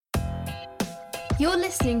You're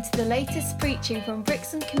listening to the latest preaching from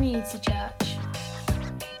Brixton Community Church.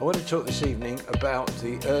 I want to talk this evening about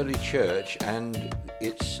the early church and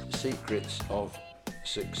its secrets of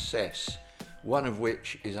success, one of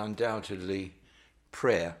which is undoubtedly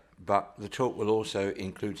prayer, but the talk will also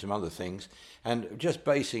include some other things, and just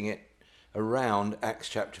basing it around Acts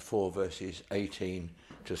chapter 4 verses 18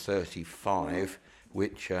 to 35,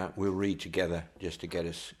 which we'll read together just to get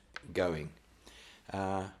us going.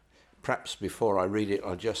 Perhaps before I read it,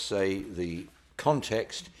 I'll just say the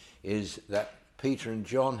context is that Peter and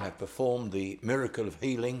John have performed the miracle of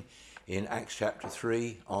healing in Acts chapter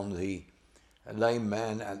 3 on the lame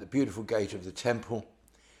man at the beautiful gate of the temple.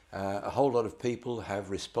 A whole lot of people have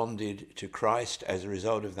responded to Christ as a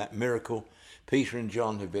result of that miracle. Peter and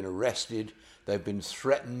John have been arrested. They've been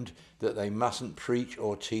threatened that they mustn't preach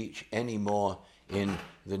or teach anymore in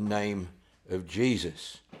the name of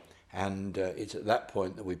Jesus. And it's at that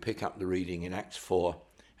point that we pick up the reading in Acts 4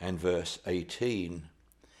 and verse 18.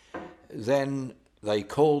 Then they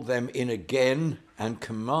called them in again and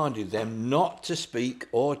commanded them not to speak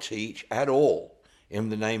or teach at all in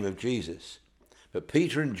the name of Jesus. But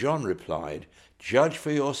Peter and John replied, "Judge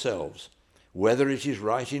for yourselves whether it is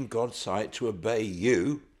right in God's sight to obey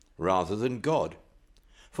you rather than God.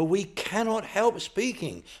 For we cannot help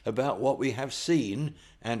speaking about what we have seen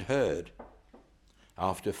and heard."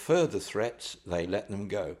 After further threats, they let them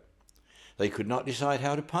go. They could not decide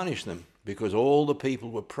how to punish them because all the people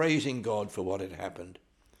were praising God for what had happened.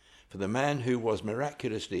 For the man who was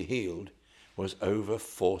miraculously healed was over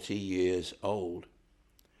 40 years old.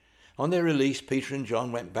 On their release, Peter and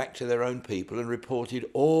John went back to their own people and reported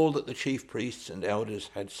all that the chief priests and elders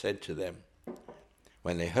had said to them.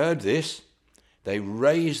 When they heard this, they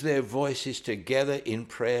raised their voices together in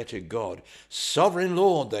prayer to God. "Sovereign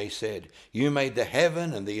Lord," they said, "you made the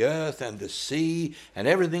heaven and the earth and the sea and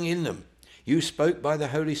everything in them. You spoke by the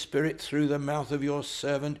Holy Spirit through the mouth of your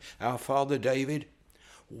servant, our father David.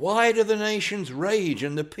 Why do the nations rage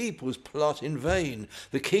and the peoples plot in vain?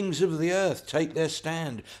 The kings of the earth take their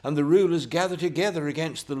stand, and the rulers gather together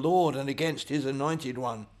against the Lord and against his anointed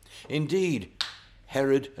one. Indeed,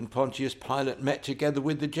 Herod and Pontius Pilate met together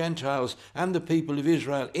with the Gentiles and the people of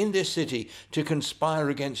Israel in this city to conspire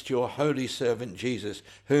against your holy servant Jesus,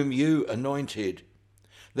 whom you anointed.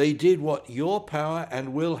 They did what your power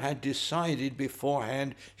and will had decided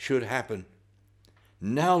beforehand should happen.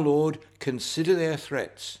 Now, Lord, consider their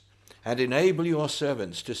threats and enable your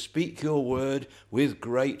servants to speak your word with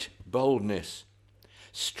great boldness.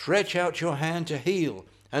 Stretch out your hand to heal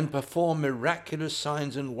and perform miraculous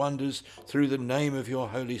signs and wonders through the name of your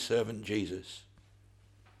holy servant Jesus."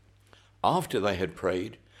 After they had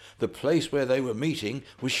prayed, the place where they were meeting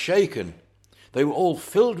was shaken. They were all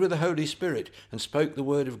filled with the Holy Spirit and spoke the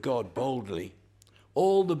word of God boldly.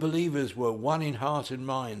 All the believers were one in heart and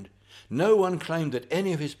mind. No one claimed that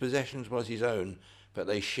any of his possessions was his own, but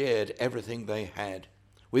they shared everything they had.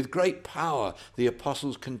 With great power, the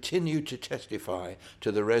apostles continued to testify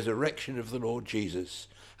to the resurrection of the Lord Jesus,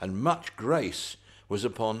 and much grace was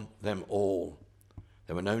upon them all.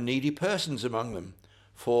 There were no needy persons among them,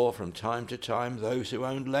 for from time to time those who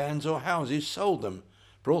owned lands or houses sold them,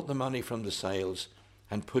 brought the money from the sales,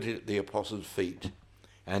 and put it at the apostles' feet,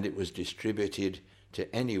 and it was distributed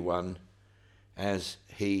to anyone as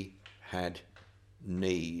he had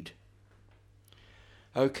need.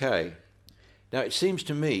 Okay. Now, it seems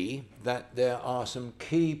to me that there are some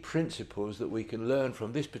key principles that we can learn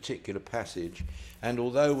from this particular passage, and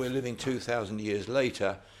although we're living 2,000 years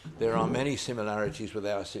later, there are many similarities with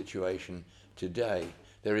our situation today.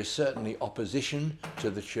 There is certainly opposition to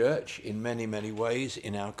the church in many, many ways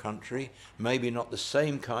in our country, maybe not the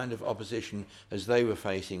same kind of opposition as they were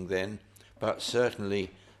facing then, but certainly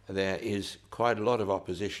there is quite a lot of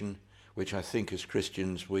opposition, which I think as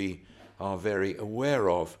Christians we are very aware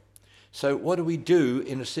of. So what do we do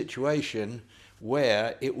in a situation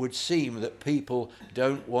where it would seem that people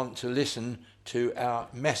don't want to listen to our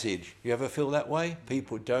message? You ever feel that way?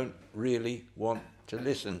 People don't really want to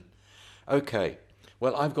listen. Okay,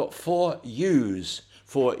 well, I've got 4 U's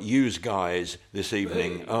for yous guys this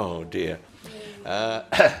evening. Oh dear.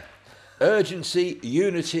 Urgency,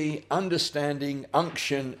 unity, understanding,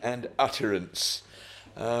 unction, and utterance.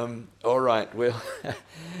 All right, we'll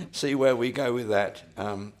see where we go with that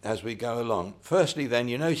as we go along. Firstly, then,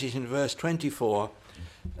 you notice in verse 24,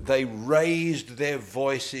 they raised their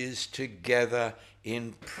voices together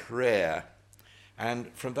in prayer.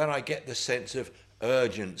 And from that I get the sense of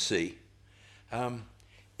urgency.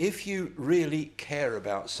 If you really care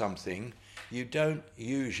about something, you don't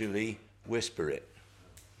usually whisper it.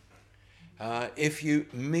 If you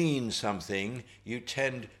mean something, you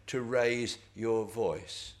tend to raise your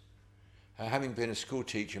voice. Having been a school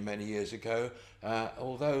teacher many years ago,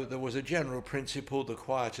 although there was a general principle, the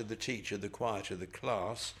quieter the teacher, the quieter the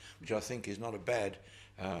class, which I think is not a bad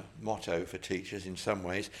motto for teachers in some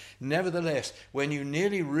ways. Nevertheless, when you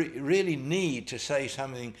really need to say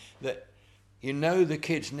something that you know the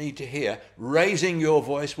kids need to hear, raising your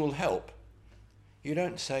voice will help. You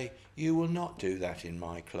don't say, "You will not do that in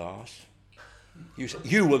my class." You say,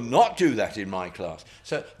 "You will not do that in my class."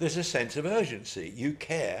 So there's a sense of urgency. You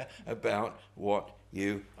care about what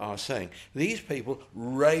you are saying. These people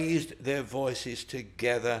raised their voices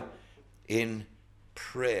together in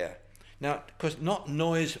prayer. Now, because not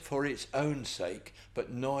noise for its own sake,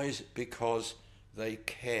 but noise because they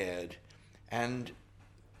cared. And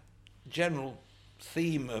general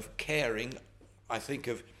theme of caring, I think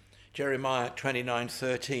of Jeremiah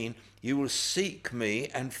 29:13, "You will seek me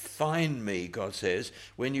and find me," God says,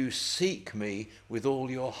 "when you seek me with all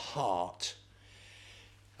your heart."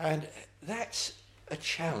 And that's a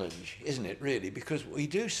challenge, isn't it, really? Because we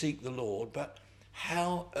do seek the Lord, but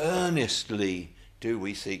how earnestly do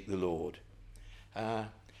we seek the Lord?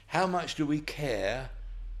 How much do we care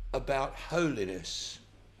about holiness,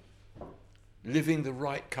 living the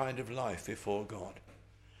right kind of life before God?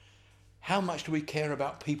 How much do we care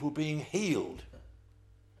about people being healed?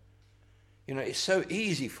 You know, it's so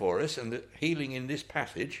easy for us, and the healing in this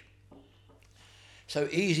passage, so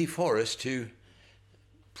easy for us to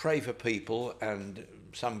pray for people, and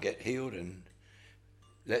some get healed, and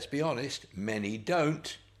let's be honest, many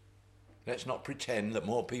don't. Let's not pretend that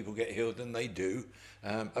more people get healed than they do.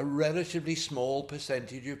 A relatively small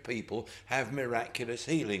percentage of people have miraculous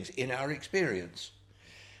healings in our experience.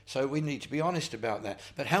 So we need to be honest about that.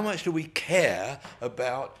 But how much do we care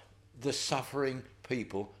about the suffering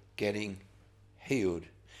people getting healed?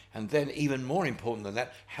 And then even more important than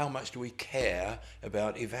that, how much do we care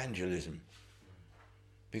about evangelism?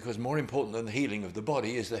 Because more important than the healing of the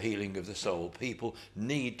body is the healing of the soul. People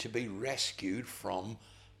need to be rescued from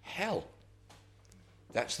hell.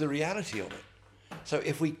 That's the reality of it. So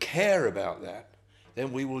if we care about that,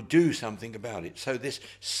 then we will do something about it. So this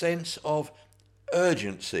sense of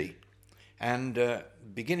urgency, and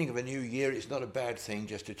beginning of a new year, it's not a bad thing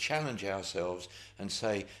just to challenge ourselves and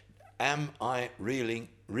say, am I really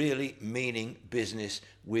meaning business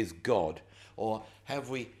with God? Or have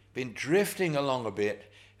we been drifting along a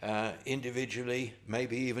bit, individually,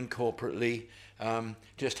 maybe even corporately,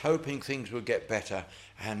 just hoping things will get better,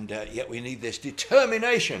 and yet we need this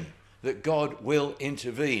determination that God will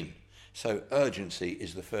intervene. So urgency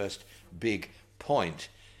is the first big point.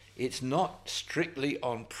 It's not strictly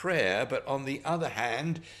on prayer, but on the other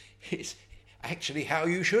hand, it's actually how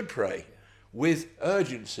you should pray, with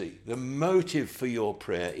urgency. The motive for your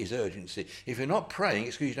prayer is urgency. If you're not praying,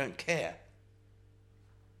 it's because you don't care.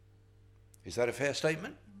 Is that a fair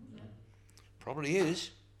statement? Probably is.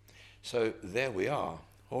 So there we are.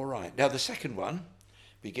 All right. Now the second one,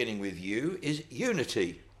 beginning with you, is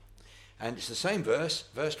unity. And it's the same verse,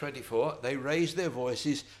 verse 24. They raised their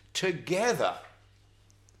voices together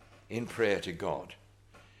in prayer to God.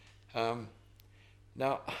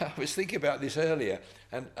 Now, I was thinking about this earlier,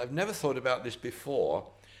 and I've never thought about this before,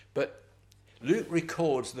 but Luke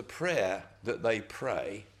records the prayer that they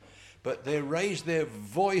pray, but they raise their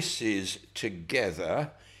voices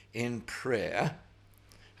together in prayer.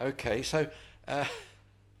 Okay, so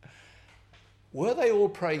were they all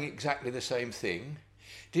praying exactly the same thing?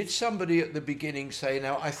 Did somebody at the beginning say,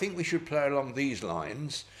 now, I think we should pray along these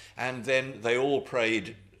lines, and then they all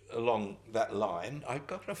prayed along that line? I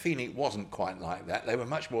got a feeling it wasn't quite like that. They were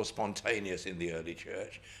much more spontaneous in the early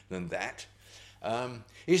church than that.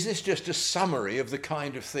 Is this just a summary of the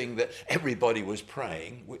kind of thing that everybody was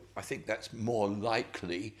praying? I think that's more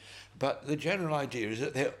likely. But the general idea is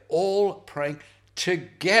that they're all praying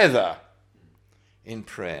together in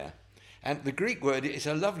prayer. And the Greek word is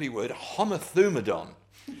a lovely word, homothumadon,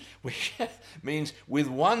 which means with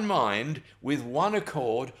one mind, with one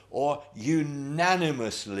accord, or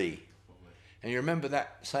unanimously. And you remember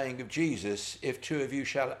that saying of Jesus, if two of you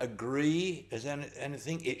shall agree as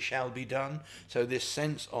anything, it shall be done. So this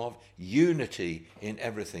sense of unity in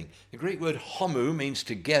everything. The Greek word homu means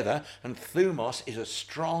together, and thumos is a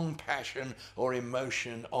strong passion or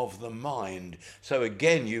emotion of the mind. So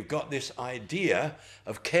again, you've got this idea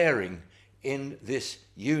of caring in this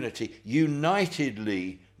unity.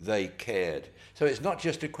 Unitedly they cared. So it's not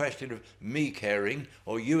just a question of me caring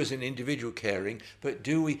or you as an individual caring, but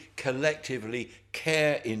do we collectively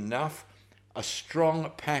care enough, a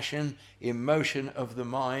strong passion, emotion of the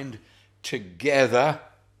mind together?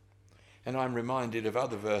 And I'm reminded of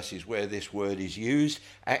other verses where this word is used.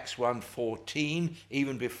 Acts 1:14,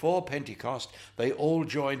 even before Pentecost, they all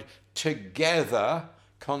joined together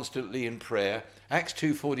constantly in prayer. Acts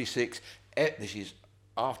 2:46, this is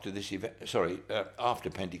after this event, after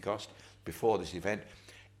Pentecost, before this event.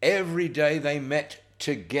 Every day they met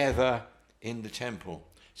together in the temple.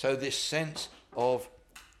 So this sense of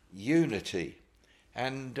unity.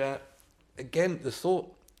 And again, the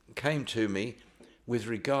thought came to me with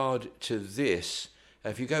regard to this.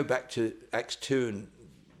 If you go back to Acts 2 and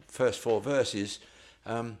first 4 verses,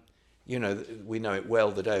 we know it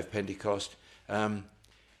well, the day of Pentecost.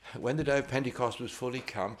 When the day of Pentecost was fully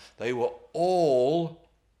come, they were all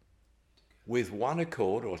with one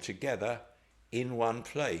accord or together in one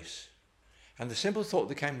place. And the simple thought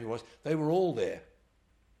that came to me was they were all there.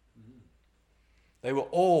 They were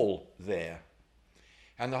all there.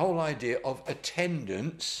 And the whole idea of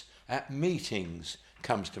attendance at meetings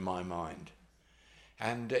comes to my mind.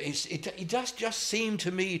 And it does just seem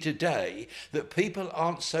to me today that people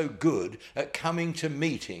aren't so good at coming to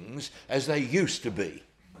meetings as they used to be.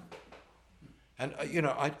 And,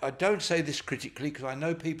 I don't say this critically because I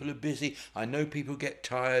know people are busy. I know people get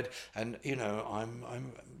tired. And,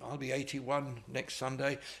 I'll be 81 next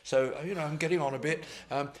Sunday. So, I'm getting on a bit.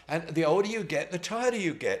 And the older you get, the tireder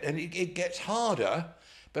you get. And it gets harder.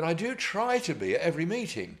 But I do try to be at every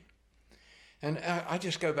meeting. And I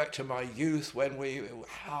just go back to my youth when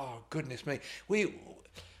goodness me.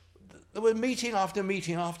 There were meeting after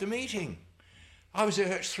meeting after meeting. I was at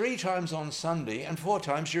church 3 times on Sunday and 4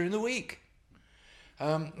 times during the week.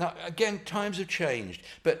 Now, again, times have changed,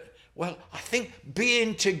 but, I think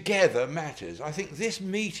being together matters. I think this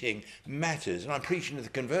meeting matters, and I'm preaching to the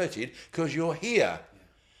converted because you're here,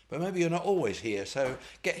 but maybe you're not always here, so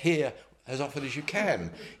get here as often as you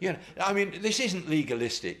can. This isn't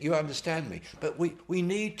legalistic, you understand me, but we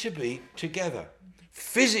need to be together,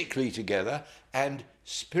 physically together and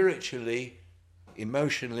spiritually,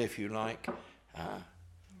 emotionally, if you like,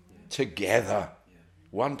 together.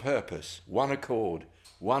 One purpose, one accord,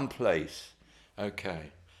 one place.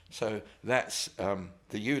 Okay, so that's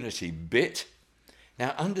the unity bit.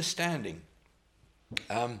 Now, understanding.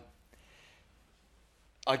 I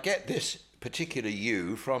get this particular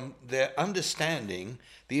you from their understanding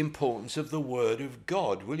the importance of the Word of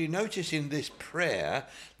God. Will you notice in this prayer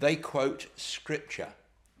they quote Scripture?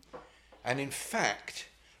 And in fact,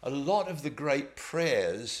 a lot of the great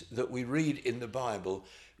prayers that we read in the Bible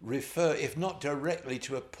refer, if not directly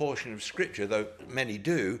to a portion of Scripture, though many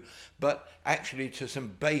do, but actually to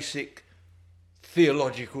some basic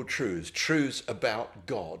theological truths about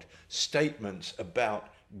God, statements about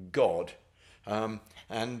God.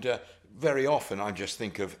 Very often I just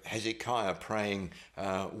think of Hezekiah praying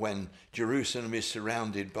when Jerusalem is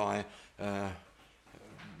surrounded by, at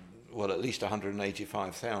least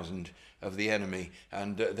 185,000 of the enemy,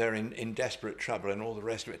 and they're in desperate trouble and all the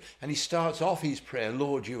rest of it. And he starts off his prayer,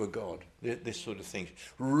 Lord, you are God, this sort of thing,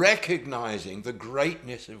 recognizing the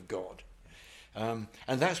greatness of God. And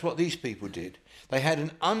that's what these people did. They had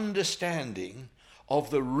an understanding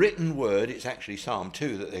of the written word, it's actually Psalm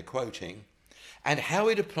 2 that they're quoting, and how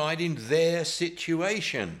it applied in their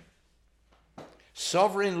situation.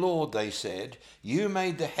 Sovereign Lord, they said, you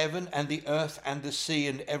made the heaven and the earth and the sea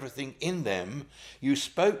and everything in them. You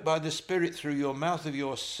spoke by the Spirit through your mouth of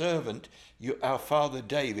your servant, our father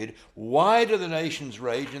David. Why do the nations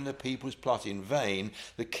rage and the peoples plot in vain?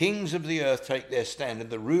 The kings of the earth take their stand and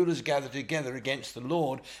the rulers gather together against the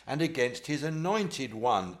Lord and against his anointed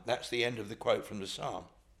one. That's the end of the quote from the Psalm.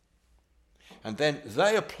 And then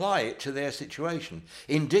they apply it to their situation.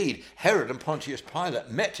 Indeed, Herod and Pontius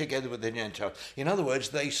Pilate met together with the Gentiles. In other words,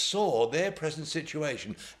 they saw their present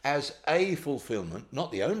situation as a fulfillment,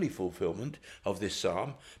 not the only fulfillment of this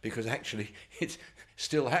psalm, because actually it's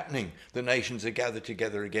still happening. The nations are gathered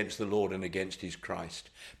together against the Lord and against his Christ.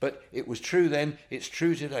 But it was true then, it's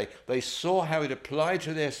true today. They saw how it applied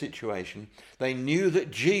to their situation. They knew that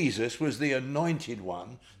Jesus was the anointed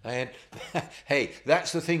one. They had, hey,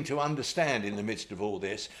 that's the thing to understand in the midst of all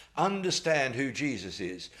this. Understand who Jesus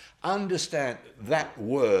is. Understand that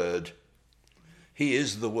word. He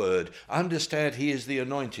is the word. Understand he is the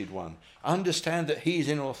anointed one. Understand that he's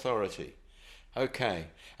in authority. Okay,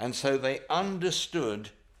 and so they understood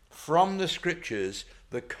from the Scriptures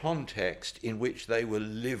the context in which they were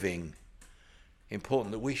living.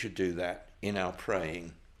 Important that we should do that in our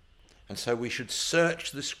praying. And so we should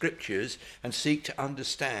search the Scriptures and seek to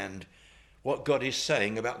understand what God is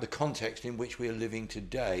saying about the context in which we are living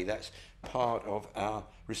today. That's part of our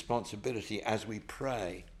responsibility as we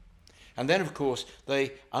pray. And then, of course,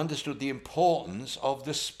 they understood the importance of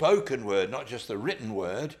the spoken word, not just the written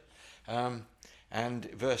word. And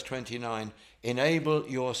verse 29, enable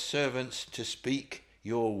your servants to speak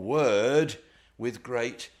your word with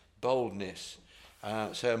great boldness.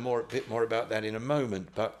 So a bit more about that in a moment,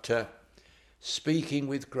 but speaking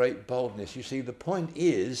with great boldness. You see, the point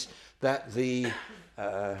is that the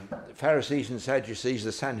Pharisees and Sadducees,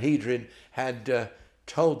 the Sanhedrin, had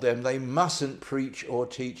told them they mustn't preach or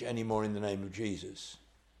teach anymore in the name of Jesus.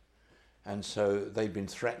 And so they've been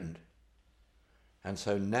threatened. And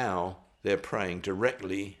so now they're praying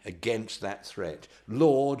directly against that threat.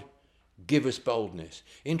 Lord, give us boldness.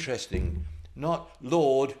 Interesting, not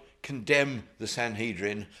Lord, condemn the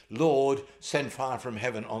Sanhedrin. Lord, send fire from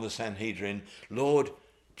heaven on the Sanhedrin. Lord,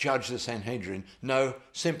 judge the Sanhedrin. No,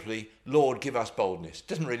 simply, Lord, give us boldness.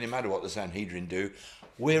 Doesn't really matter what the Sanhedrin do.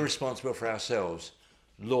 We're responsible for ourselves.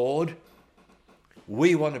 Lord,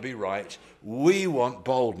 we want to be right. We want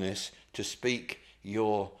boldness to speak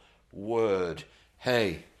your word.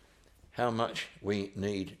 Hey, how much we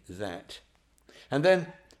need that. And then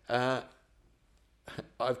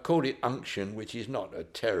I've called it unction, which is not a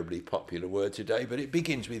terribly popular word today, but it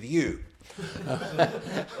begins with you.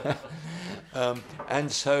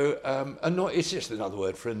 And so it's just another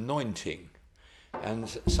word for anointing. And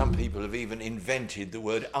some people have even invented the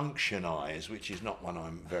word unctionize, which is not one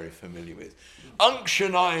I'm very familiar with.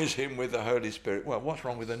 Unctionize him with the Holy Spirit. Well, what's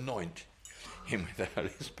wrong with anoint him with the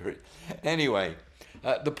Holy Spirit? Anyway,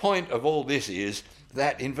 the point of all this is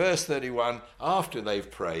that in verse 31, after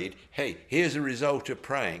they've prayed, hey, here's a result of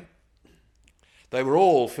praying. They were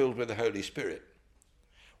all filled with the Holy Spirit.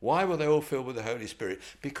 Why were they all filled with the Holy Spirit?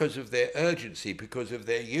 Because of their urgency, because of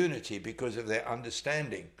their unity, because of their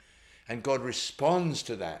understanding. And God responds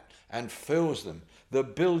to that and fills them. The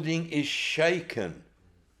building is shaken.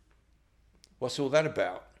 What's all that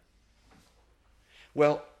about?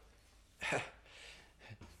 Well,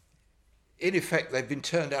 in effect, they've been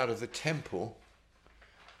turned out of the temple.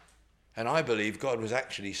 And I believe God was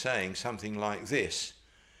actually saying something like this.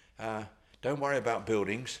 Don't worry about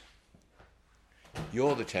buildings.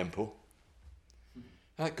 You're the temple.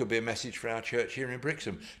 That could be a message for our church here in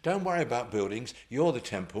Brixham. Don't worry about buildings. You're the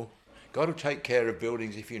temple. God will take care of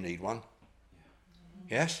buildings if you need one.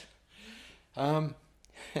 Yes?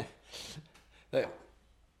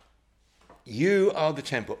 You are the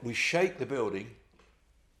temple. We shake the building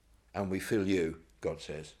and we fill you, God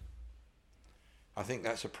says. I think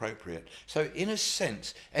that's appropriate. So in a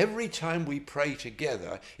sense, every time we pray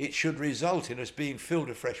together, it should result in us being filled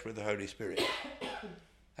afresh with the Holy Spirit.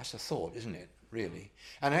 That's a thought, isn't it? Really.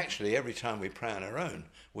 And actually, every time we pray on our own,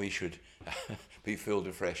 we should be filled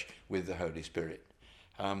afresh with the Holy Spirit.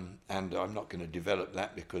 And I'm not going to develop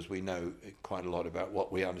that because we know quite a lot about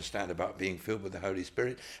what we understand about being filled with the Holy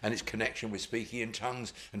Spirit and its connection with speaking in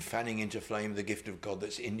tongues and fanning into flame the gift of God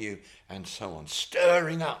that's in you and so on.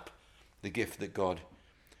 Stirring up the gift that God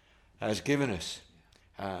has given us.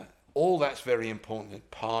 All that's very important,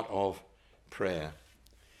 part of prayer.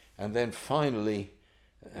 And then finally,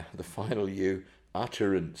 the final U,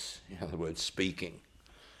 utterance, in other words, speaking.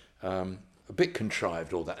 A bit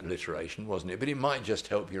contrived, all that alliteration, wasn't it? But it might just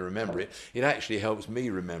help you remember it. It actually helps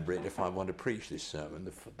me remember it if I want to preach this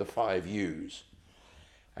sermon, the 5 U's.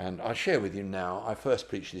 And I'll share with you now, I first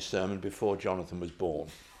preached this sermon before Jonathan was born.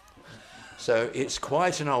 So it's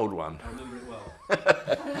quite an old one. I remember it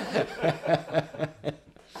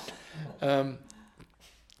well.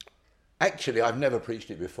 Actually, I've never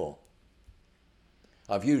preached it before.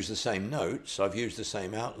 I've used the same notes, I've used the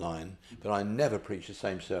same outline, but I never preach the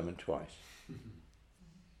same sermon twice.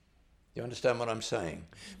 You understand what I'm saying?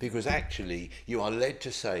 Because actually you are led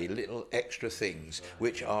to say little extra things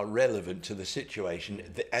which are relevant to the situation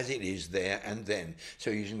as it is there and then. So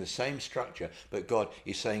using the same structure, but God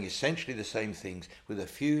is saying essentially the same things with a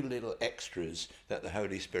few little extras that the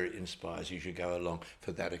Holy Spirit inspires you to go along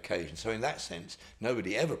for that occasion. So in that sense,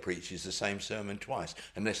 nobody ever preaches the same sermon twice,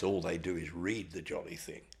 unless all they do is read the jolly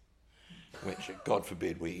thing, which God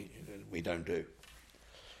forbid we don't do.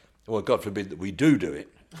 Well, God forbid that we do it.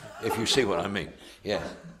 If you see what I mean. Yes.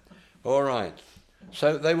 All right.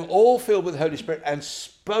 So they were all filled with the Holy Spirit and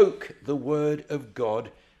spoke the word of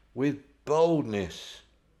God with boldness.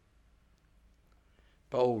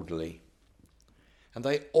 Boldly. And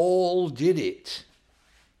they all did it.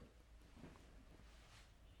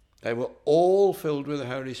 They were all filled with the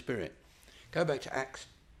Holy Spirit. Go back to Acts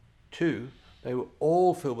 2. They were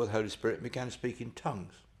all filled with the Holy Spirit and began to speak in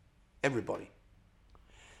tongues. Everybody.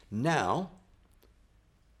 Now,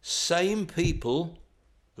 same people,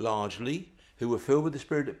 largely, who were filled with the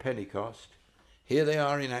Spirit at Pentecost, here they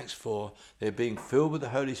are in Acts 4, they're being filled with the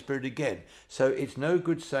Holy Spirit again. So it's no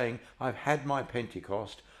good saying, I've had my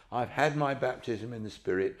Pentecost, I've had my baptism in the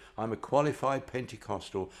Spirit. I'm a qualified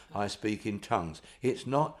Pentecostal. I speak in tongues. It's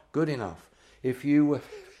not good enough. If you were,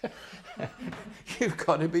 you've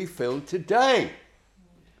got to be filled today.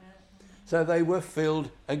 So they were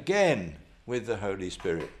filled again with the Holy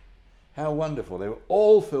Spirit. How wonderful. They were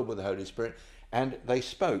all filled with the Holy Spirit and they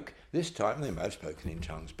spoke. This time they may have spoken in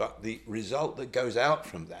tongues, but the result that goes out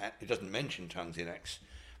from that, it doesn't mention tongues in Acts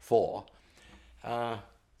 4,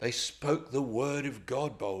 they spoke the word of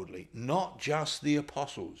God boldly, not just the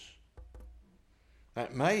apostles. You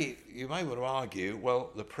may want to argue,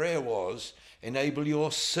 well, the prayer was, enable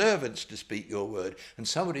your servants to speak your word. And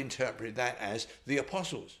some would interpret that as the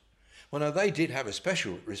apostles. Well, no, they did have a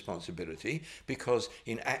special responsibility because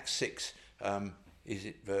in Acts 6, is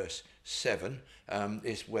it verse 7,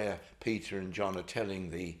 is where Peter and John are telling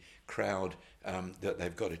the crowd that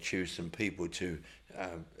they've got to choose some people to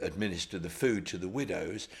administer the food to the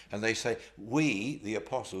widows, and they say, we, the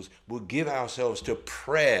apostles, will give ourselves to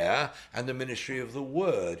prayer and the ministry of the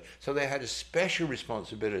word. So they had a special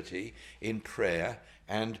responsibility in prayer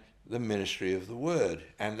and the ministry of the word,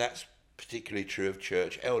 and that's particularly true of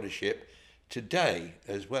church eldership today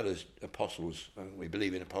as well as apostles. We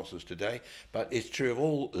believe in apostles today, but it's true of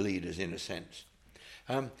all leaders in a sense.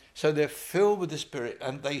 So they're filled with the Spirit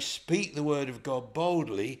and they speak the word of God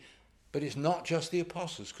boldly, but it's not just the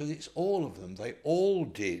apostles, because it's all of them. They all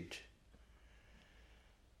did.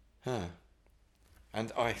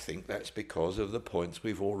 And I think that's because of the points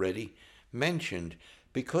we've already mentioned.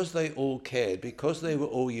 Because they all cared, because they were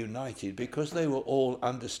all united, because they were all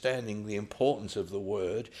understanding the importance of the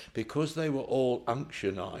word, because they were all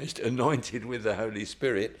unctionized, anointed with the Holy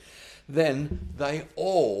Spirit, then they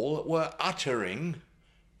all were uttering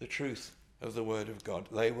the truth of the word of God.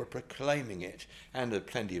 They were proclaiming it. And there are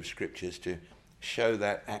plenty of scriptures to show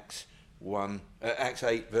that. Acts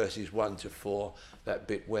 8 verses 1 to 4, that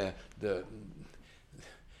bit where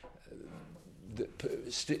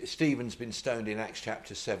Stephen's been stoned in Acts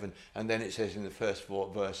chapter 7, and then it says in the first 4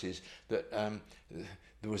 verses that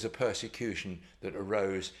there was a persecution that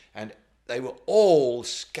arose, and they were all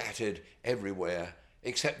scattered everywhere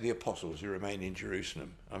except the apostles who remained in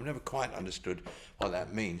Jerusalem. I've never quite understood what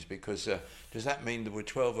that means, because does that mean there were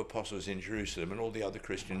 12 apostles in Jerusalem and all the other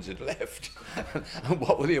Christians had left? And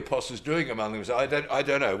what were the apostles doing among them? So I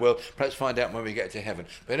don't know. Well, perhaps find out when we get to heaven.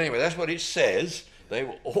 But anyway, that's what it says. They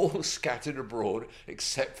were all scattered abroad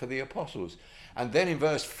except for the apostles. And then in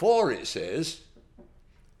verse 4 it says,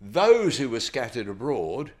 those who were scattered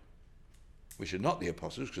abroad, which are not the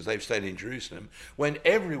apostles because they've stayed in Jerusalem, went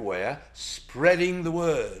everywhere spreading the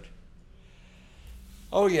word.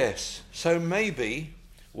 Oh yes, so maybe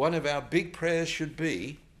one of our big prayers should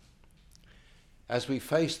be, as we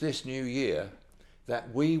face this new year,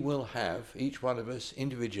 that we will have, each one of us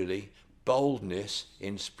individually, boldness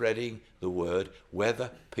in spreading the word,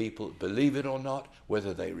 whether people believe it or not,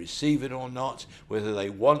 whether they receive it or not, whether they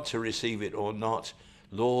want to receive it or not.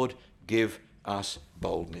 Lord, give us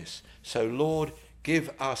boldness. So Lord,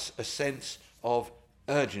 give us a sense of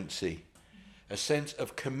urgency, a sense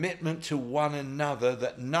of commitment to one another,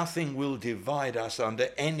 that nothing will divide us under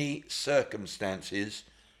any circumstances.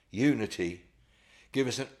 Unity. Give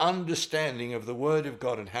us an understanding of the word of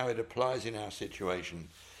God and how it applies in our situation.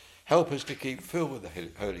 Help us to keep filled with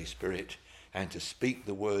the Holy Spirit and to speak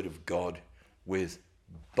the word of God with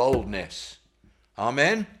boldness.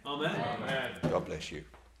 Amen? Amen. Amen. God bless you.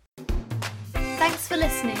 Thanks for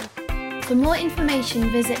listening. For more information,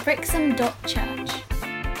 visit brixham.church.